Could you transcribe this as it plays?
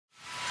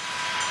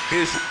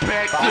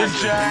Respecte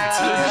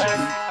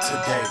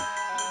today.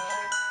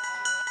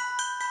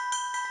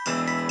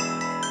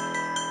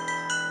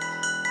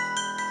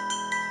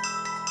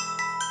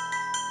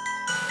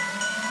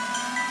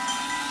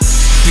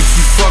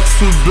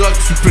 Sous le bloc,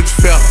 tu peux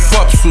te faire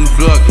pop sous le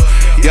bloc.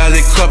 Y'a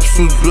des cops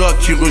sous le bloc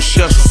qui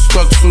recherchent du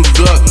stock sous le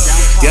bloc.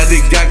 Y'a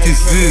des gars qui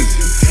se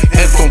disent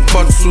être ton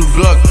pote sous le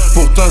bloc.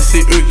 Pourtant c'est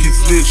eux qui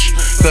snitch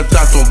quand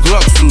t'as ton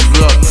Glock sous le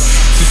bloc.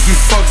 Si tu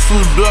fuck sous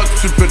le bloc,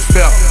 tu peux te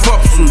faire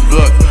pop sous le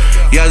bloc.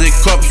 Y'a des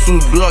cops sous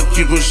le bloc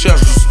qui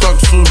recherchent du stock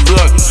sous le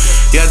bloc.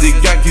 Y'a des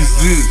gars qui se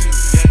disent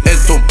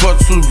être ton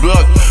pote sous le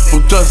bloc.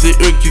 Pourtant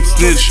c'est eux qui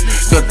snitch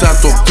quand t'as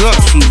ton Glock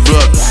sous le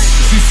bloc.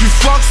 Si tu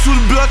fuck sous le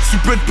bloc, tu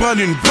peux te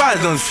prendre une balle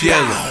dans le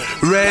ciel.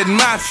 Red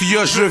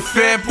Mafia, je le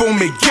fais pour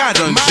mes gars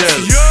dans le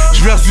gel.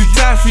 J'verse du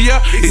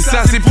tafia et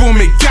ça c'est pour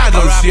mes gars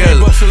dans le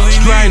ciel.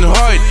 J'grind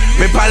hard,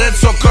 mes palettes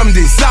sont comme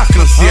des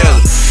arcs-en-ciel.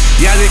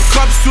 Y'a des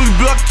cops sous le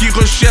bloc qui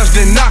recherchent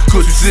des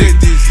narcotiques.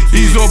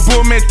 Ils ont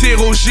beau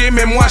m'interroger,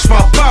 mais moi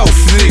j'parle pas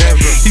aux flics.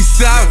 Ils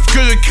savent que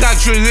le crack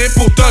je l'ai,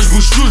 pourtant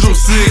j'bouge toujours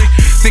sick.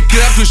 C'est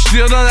clair que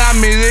j'tire dans la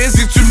mêlée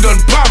si tu me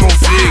donnes pas mon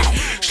flic.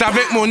 J'suis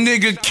avec mon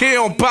nigga K,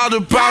 on parle de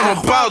parle,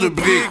 on parle de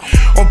briques.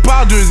 On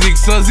parle de zig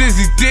sans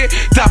hésiter,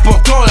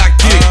 t'apportons la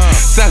kick.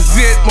 Ça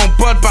zite mon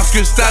pote parce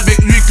que c'est avec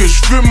lui que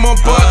j'fume mon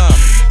pote.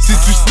 Si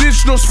tu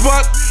snitch nos spots,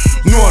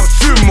 nous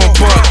on fume mon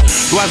pote.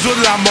 L'oiseau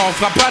de la mort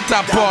frappe à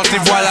ta porte et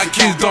voilà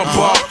qu'il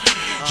t'emporte.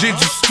 J'ai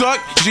du stock,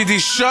 j'ai des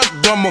shots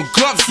dans mon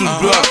Glock sous le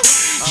bloc.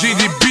 J'ai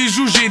des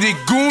bijoux, j'ai des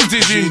goons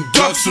et j'ai une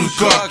doc sous le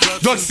coq.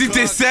 Donc si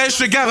t'essaies,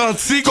 je te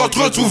garantis qu'on te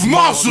retrouve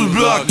mort sous le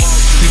bloc.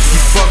 Si tu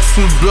fuck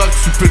sous le bloc,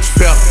 tu peux te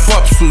faire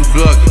pop sous le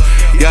bloc.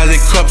 Y'a des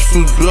cops sous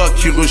le bloc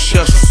qui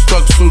recherchent du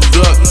stock sous le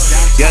bloc.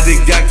 Y'a des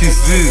gars qui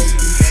se disent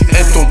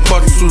être ton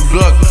pote sous le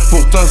bloc.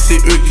 Pourtant c'est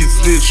eux qui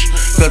snitch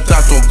quand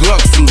t'as ton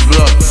Glock sous le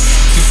bloc.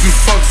 Si tu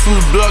fuck sous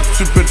le bloc,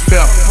 tu peux te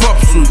faire pop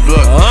sous le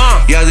bloc.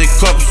 Y'a des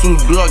cops sous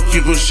le bloc qui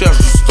recherchent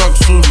du stock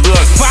sous le bloc.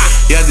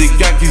 Y'a des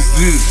gars qui se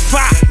disent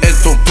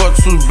être ton pote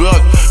sous le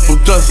bloc.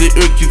 Pourtant c'est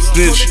eux qui te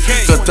snitch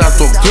quand t'as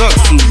ton Glock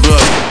sous le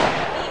bloc.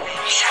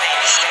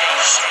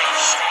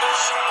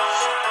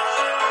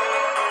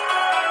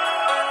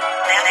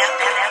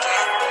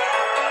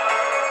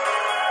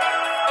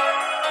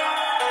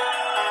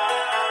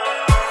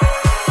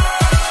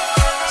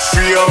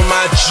 Free all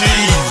my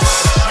G's.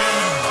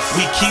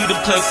 We keep the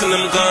clips and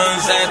them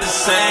guns at the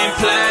same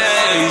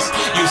place.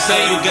 You say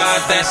you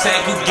got that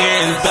sack, you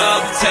getting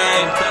duct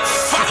tape.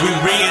 We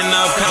reading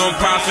up, count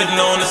profiting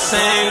on the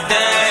same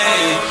day.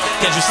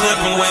 Catch you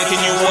slipping, waking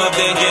you up,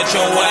 then get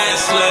your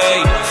ass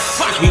laid.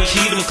 We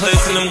keep them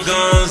clips and them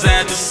guns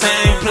at the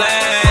same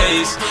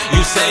place.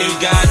 You say you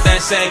got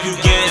that sack, you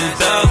getting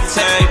duct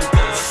tape.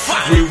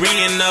 We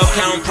reading up,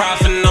 count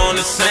profiting on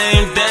the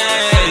same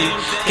day.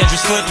 Catch you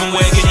slipping,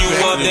 waking you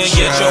up, then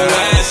get your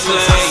ass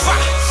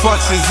laid. Fuck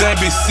ces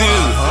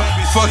imbéciles,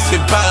 fuck ces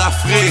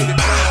balafrés,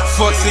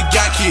 fuck ces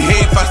gars qui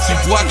hate parce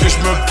qu'ils voient que je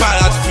me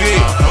balade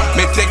free.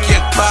 Mais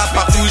t'inquiète pas,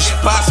 partout où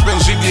je passe, ben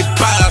j'ai des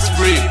balles à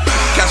spray.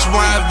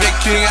 Cache-moi avec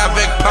King,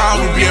 avec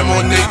Pound ou bien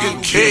mon nigga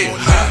K.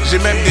 J'ai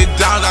même des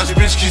down dans les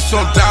bitches qui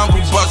sont down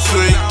pour boss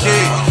le AK.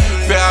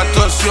 Fais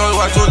attention,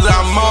 l'oiseau de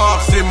la mort,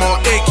 c'est mon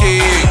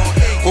AKA.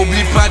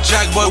 Oublie pas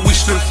Jackboy, oui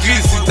j'te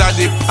frise si t'as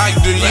des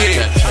packs de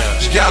yé.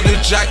 J'garde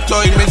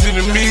Jackboy, mes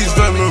ennemis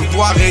veulent me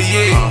voir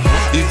rayer.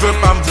 Ils veulent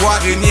pas me voir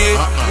régner,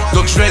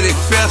 donc je vais les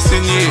faire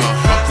saigner.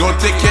 Donc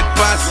t'inquiète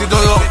pas, c'est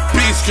dans leur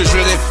piste que je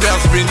vais les faire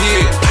se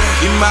baigner.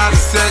 Ils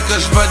m'harcèlent quand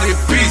je vends des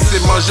pistes,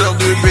 c'est mangeurs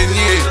de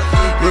beignets.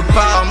 Me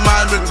parlent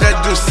mal, me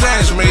traitent de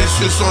singe, mais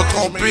ils se sont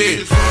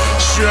trompés.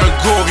 J'suis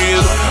un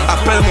gorille,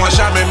 appelle-moi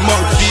jamais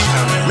monkey.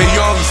 Mais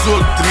young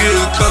zone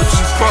drill, quand tu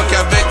fuck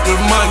avec le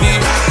money.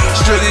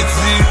 J'te l'ai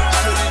dit,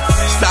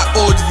 c'est à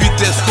haute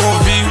vitesse qu'on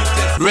vit.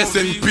 Rest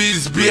in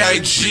peace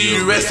B.I.G,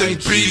 rest in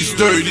peace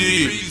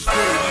dirty.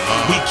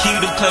 We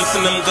keep the clips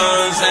and them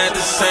guns at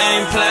the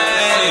same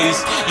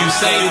place. You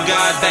say you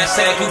got that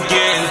sack, you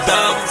getting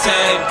duct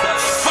tape.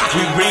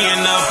 We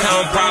reading up,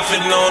 count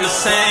profiting on the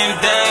same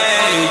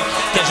day.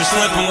 Catch you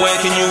slipping,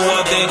 waking you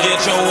up, then get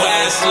your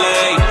ass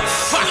laid.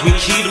 We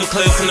keep them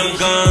clips and them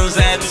guns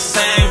at the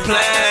same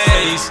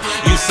place.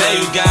 You say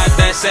you got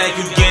that sack,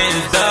 you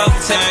getting duct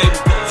tape.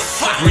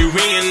 We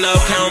reading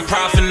up, count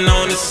profiting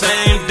on the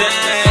same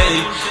day.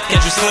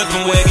 Catch you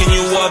slipping, waking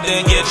you up,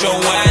 then get your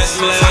ass